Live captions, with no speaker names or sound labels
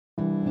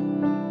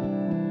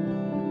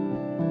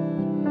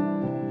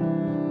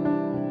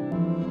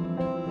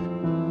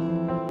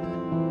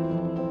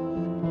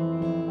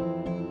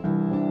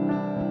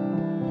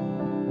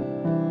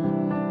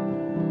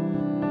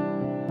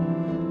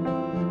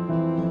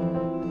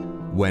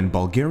When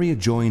Bulgaria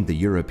joined the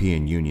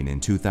European Union in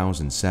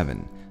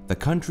 2007, the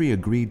country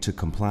agreed to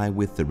comply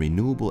with the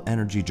Renewable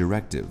Energy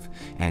Directive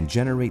and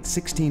generate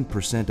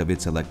 16% of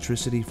its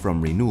electricity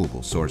from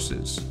renewable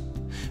sources.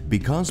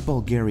 Because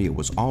Bulgaria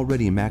was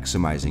already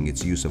maximizing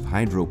its use of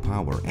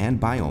hydropower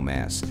and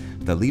biomass,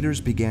 the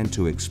leaders began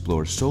to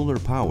explore solar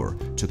power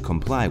to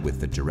comply with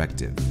the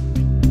directive.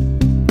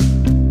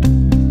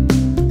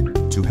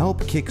 To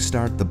help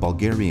kickstart the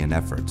Bulgarian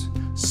effort,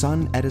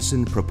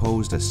 SunEdison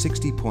proposed a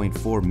 60.4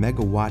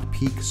 megawatt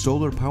peak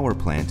solar power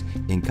plant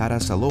in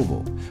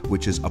Karadzhalovo,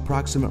 which is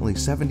approximately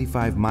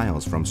 75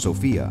 miles from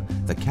Sofia,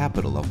 the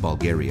capital of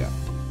Bulgaria.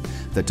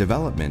 The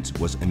development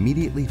was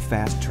immediately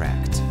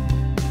fast-tracked.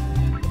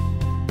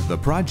 The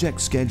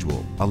project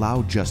schedule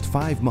allowed just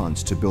 5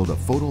 months to build a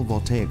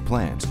photovoltaic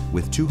plant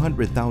with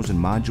 200,000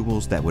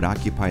 modules that would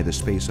occupy the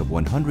space of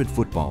 100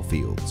 football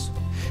fields.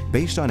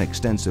 Based on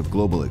extensive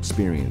global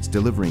experience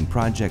delivering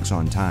projects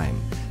on time,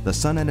 the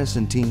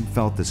SunEdison team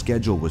felt the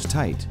schedule was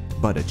tight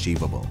but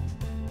achievable.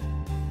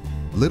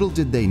 Little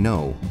did they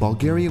know,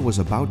 Bulgaria was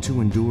about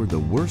to endure the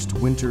worst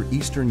winter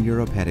Eastern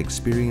Europe had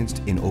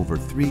experienced in over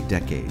 3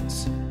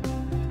 decades.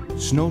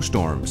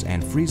 Snowstorms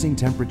and freezing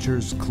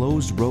temperatures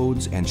closed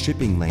roads and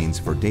shipping lanes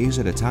for days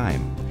at a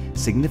time,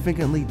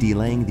 significantly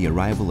delaying the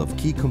arrival of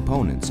key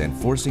components and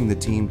forcing the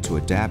team to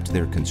adapt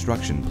their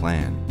construction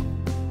plan.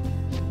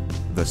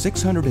 The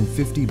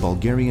 650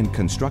 Bulgarian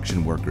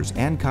construction workers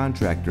and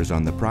contractors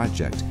on the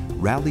project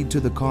rallied to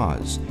the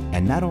cause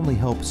and not only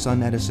helped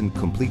SunEdison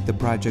complete the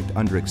project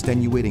under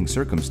extenuating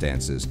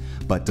circumstances,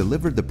 but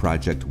delivered the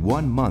project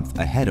 1 month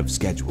ahead of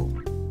schedule.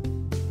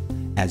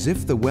 As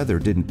if the weather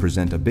didn't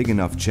present a big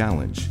enough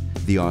challenge,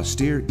 the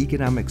austere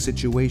economic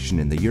situation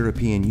in the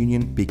European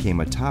Union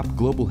became a top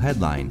global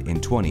headline in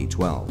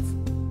 2012.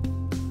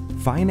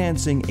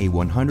 Financing a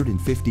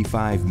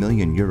 €155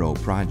 million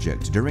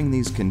project during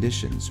these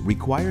conditions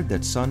required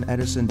that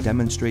SunEdison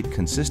demonstrate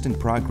consistent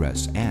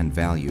progress and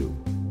value.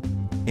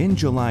 In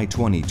July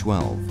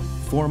 2012,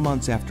 4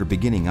 months after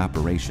beginning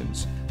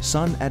operations,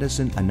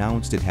 SunEdison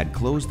announced it had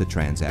closed the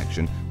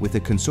transaction with a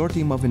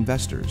consortium of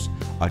investors,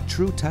 a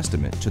true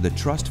testament to the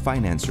trust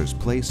financiers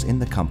place in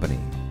the company.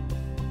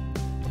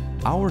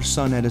 Our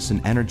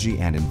SunEdison Energy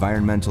and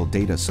Environmental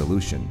Data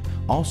Solution,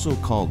 also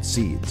called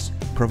SEEDS,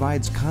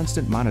 provides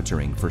constant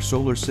monitoring for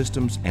solar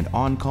systems and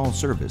on-call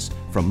service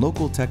from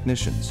local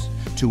technicians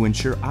to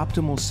ensure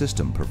optimal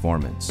system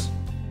performance.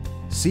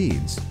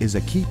 SEEDS is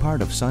a key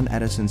part of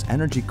SunEdison's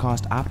energy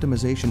cost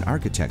optimization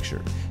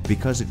architecture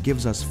because it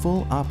gives us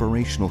full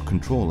operational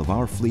control of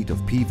our fleet of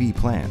PV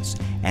plants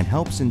and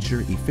helps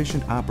ensure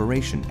efficient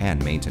operation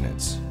and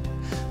maintenance.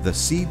 The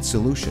SEEDS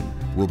solution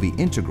will be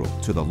integral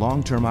to the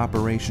long-term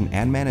operation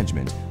and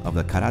management of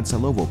the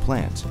Karadzhalovo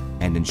plant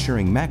and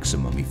ensuring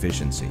maximum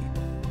efficiency.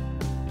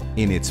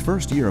 In its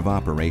first year of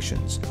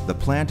operations, the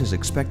plant is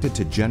expected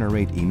to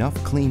generate enough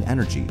clean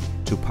energy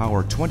to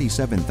power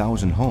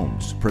 27,000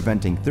 homes,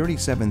 preventing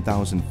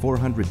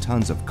 37,400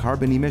 tons of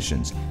carbon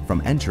emissions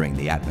from entering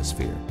the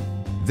atmosphere.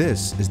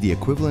 This is the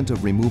equivalent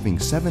of removing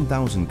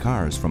 7,000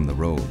 cars from the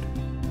road.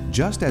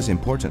 Just as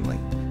importantly,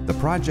 the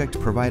project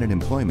provided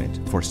employment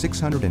for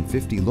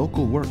 650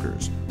 local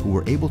workers who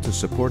were able to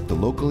support the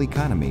local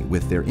economy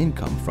with their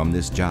income from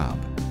this job.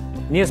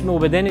 Ние сме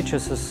убедени, че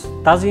с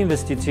тази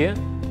инвестиция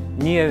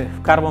ние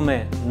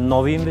вкарваме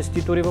нови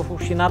инвеститори в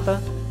общината,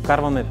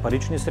 вкарваме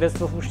парични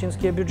средства в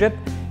общинския бюджет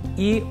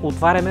и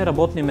отваряме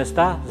работни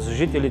места за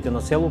жителите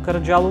на село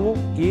Караджалово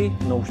и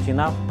на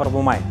община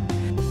Първомай.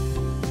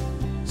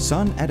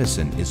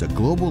 SunEdison is a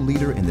global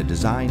leader in the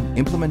design,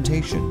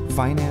 implementation,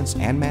 finance,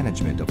 and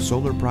management of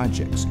solar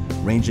projects,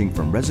 ranging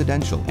from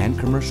residential and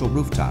commercial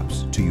rooftops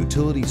to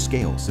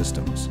utility-scale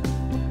systems.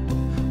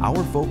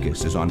 Our focus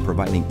is on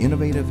providing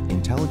innovative,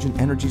 intelligent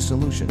energy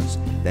solutions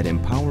that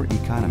empower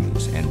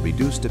economies and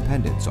reduce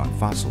dependence on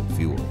fossil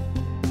fuel.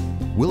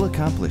 We'll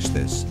accomplish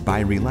this by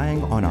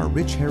relying on our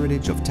rich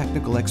heritage of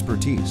technical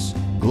expertise,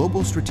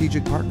 global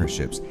strategic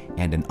partnerships,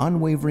 and an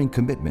unwavering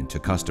commitment to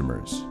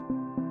customers.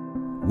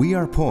 We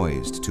are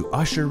poised to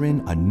usher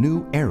in a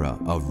new era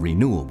of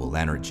renewable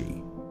energy.